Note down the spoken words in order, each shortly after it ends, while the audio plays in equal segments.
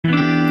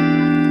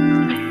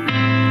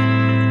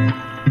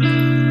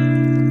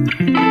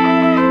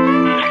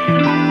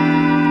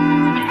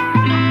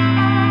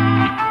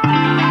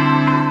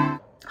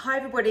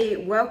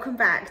welcome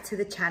back to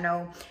the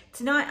channel.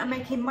 Tonight I'm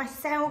making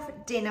myself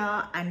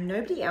dinner and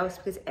nobody else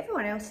because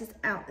everyone else is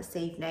out this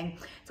evening.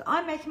 So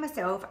I'm making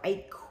myself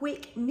a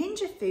quick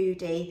Ninja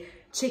Foodi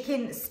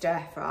chicken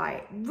stir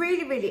fry.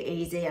 Really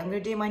easy. I'm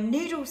going to do my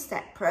noodles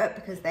separate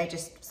because they're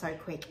just so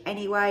quick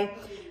anyway.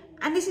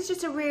 And this is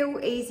just a real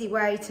easy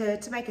way to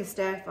make a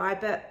stir fry,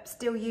 but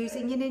still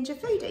using your Ninja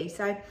Foodi.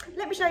 So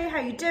let me show you how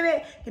you do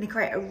it. I'm going to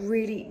create a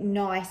really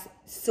nice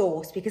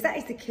sauce because that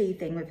is the key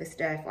thing with a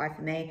stir fry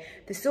for me.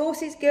 The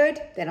sauce is good,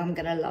 then I'm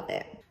going to love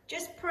it.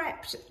 Just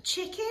prepped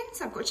chicken.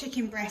 So I've got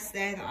chicken breast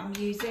there that I'm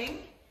using.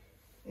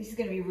 This is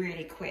going to be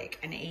really quick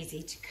and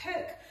easy to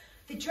cook.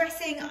 The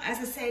dressing, as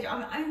I said,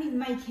 I'm only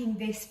making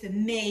this for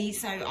me,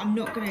 so I'm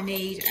not going to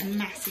need a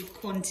massive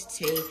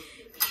quantity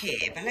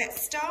here. But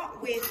let's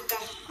start with the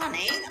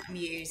honey that I'm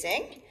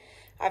using.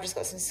 I've just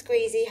got some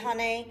squeezy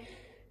honey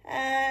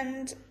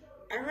and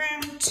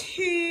around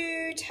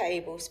 2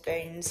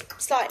 tablespoons,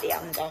 slightly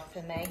under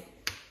for me.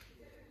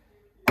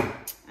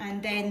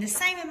 And then the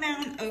same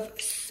amount of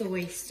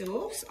soy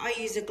sauce. I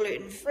use a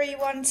gluten-free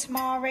one,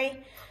 tamari.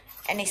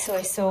 Any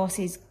soy sauce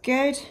is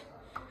good.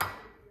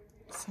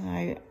 So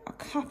a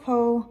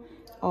couple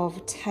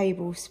of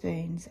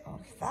tablespoons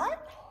of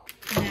that.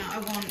 Now I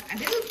want a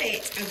little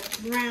bit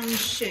of brown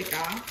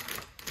sugar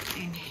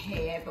in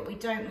here, but we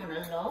don't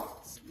want a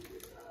lot.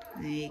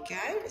 There you go,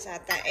 let's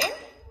add that in.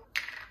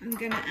 I'm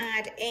going to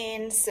add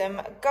in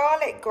some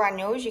garlic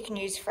granules. You can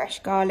use fresh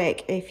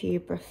garlic if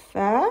you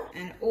prefer.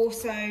 And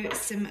also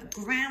some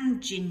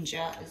ground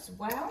ginger as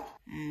well.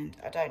 And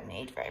I don't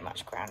need very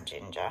much ground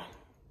ginger.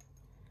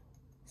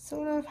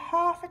 Sort of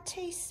half a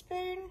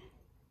teaspoon.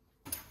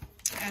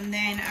 And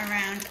then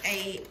around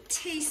a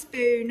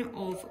teaspoon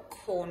of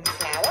corn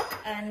flour.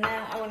 And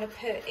now I want to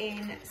put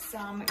in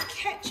some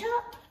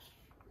ketchup.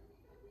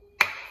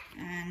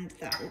 And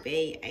that will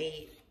be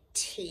a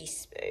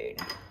teaspoon.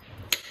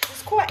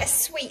 It's quite a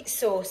sweet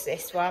sauce,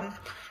 this one.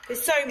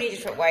 There's so many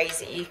different ways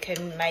that you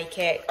can make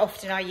it.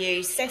 Often I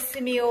use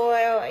sesame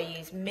oil, I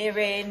use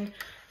mirin.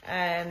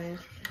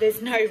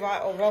 There's no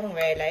right or wrong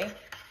really.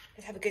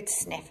 Let's have a good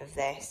sniff of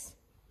this.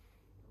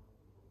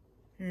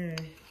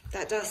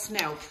 That does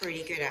smell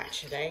pretty good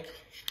actually.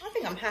 I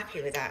think I'm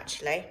happy with that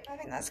actually. I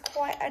think that's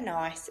quite a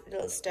nice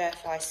little stir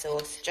fry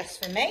sauce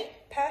just for me.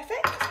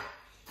 Perfect.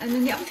 And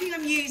then the other thing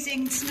I'm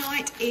using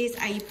tonight is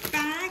a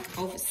bag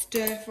of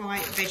stir fry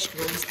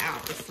vegetables out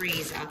of the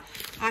freezer.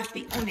 I have to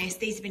be honest,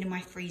 these have been in my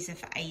freezer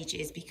for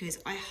ages because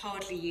I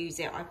hardly use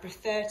it. I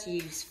prefer to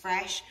use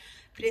fresh.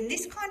 But in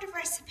this kind of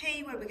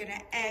recipe where we're going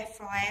to air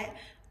fry it,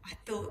 I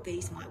thought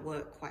these might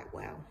work quite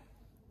well.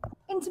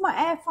 Into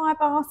my air fry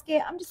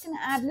basket, I'm just going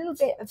to add a little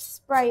bit of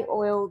spray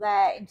oil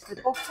there into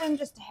the bottom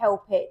just to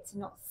help it to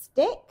not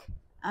stick.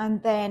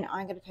 And then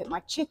I'm going to put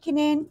my chicken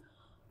in.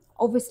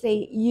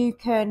 Obviously, you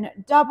can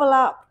double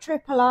up,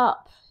 triple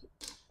up,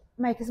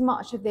 make as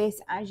much of this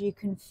as you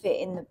can fit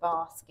in the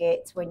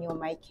basket when you're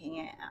making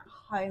it at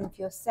home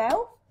for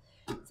yourself.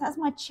 So that's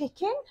my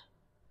chicken.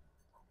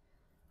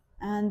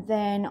 And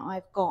then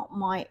I've got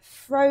my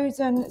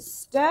frozen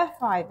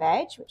stir-fry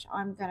veg, which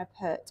I'm going to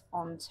put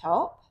on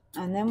top.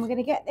 And then we're going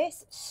to get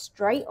this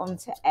straight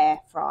onto air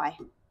fry.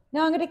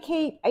 Now I'm going to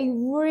keep a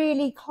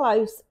really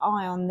close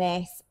eye on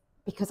this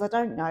because I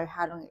don't know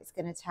how long it's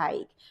going to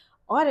take.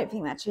 I don't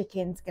think that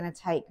chicken's going to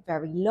take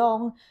very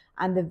long,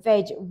 and the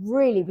veg,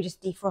 really, we're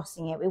just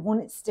defrosting it. We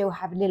want it to still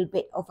have a little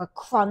bit of a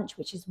crunch,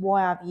 which is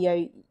why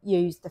I've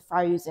used the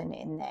frozen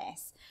in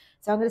this.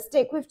 So I'm going to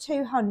stick with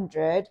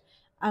 200,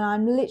 and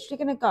I'm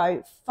literally going to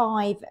go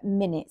 5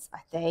 minutes, I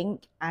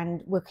think,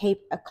 and we'll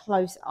keep a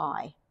close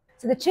eye.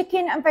 So the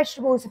chicken and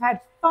vegetables have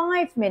had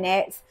 5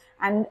 minutes,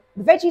 and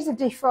the veggies are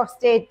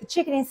defrosted. The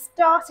chicken is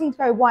starting to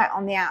go white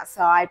on the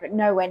outside, but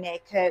nowhere near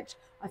cooked.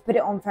 I've put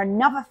it on for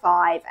another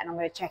 5 and I'm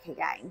going to check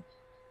again.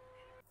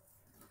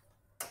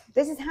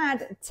 This has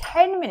had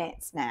 10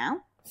 minutes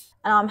now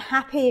and I'm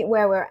happy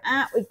where we're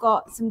at. We've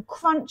got some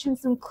crunch and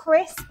some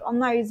crisp on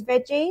those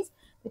veggies.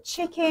 The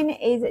chicken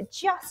is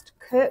just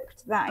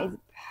cooked. That is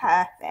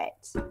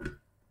perfect.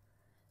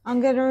 I'm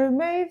going to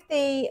remove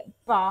the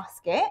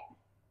basket.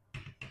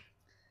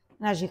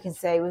 And as you can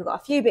see, we've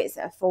got a few bits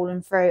that have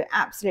fallen through.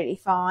 Absolutely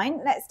fine.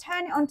 Let's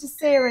turn it on to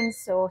sear and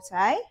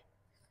saute.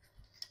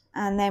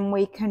 And then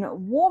we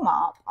can warm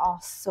up our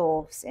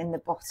sauce in the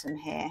bottom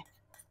here.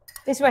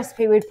 This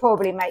recipe would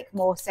probably make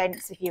more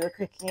sense if you were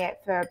cooking it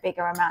for a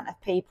bigger amount of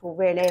people,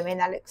 really. I mean,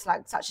 that looks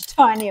like such a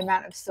tiny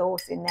amount of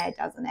sauce in there,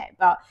 doesn't it?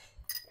 But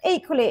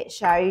equally, it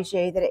shows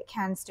you that it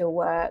can still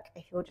work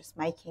if you're just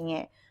making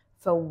it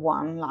for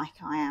one like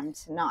I am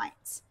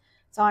tonight.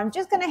 So I'm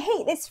just going to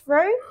heat this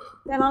through.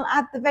 Then I'll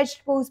add the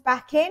vegetables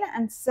back in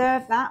and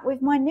serve that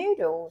with my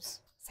noodles.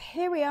 So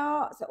here we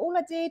are. So all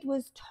I did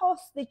was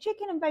toss the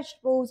chicken and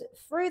vegetables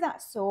through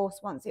that sauce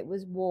once it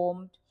was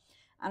warmed.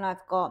 And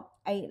I've got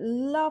a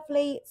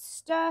lovely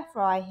stir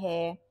fry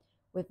here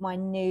with my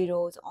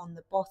noodles on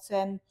the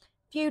bottom.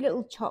 A few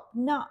little chopped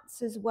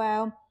nuts as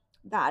well.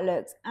 That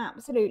looks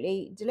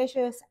absolutely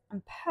delicious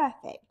and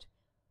perfect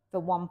for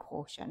one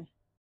portion.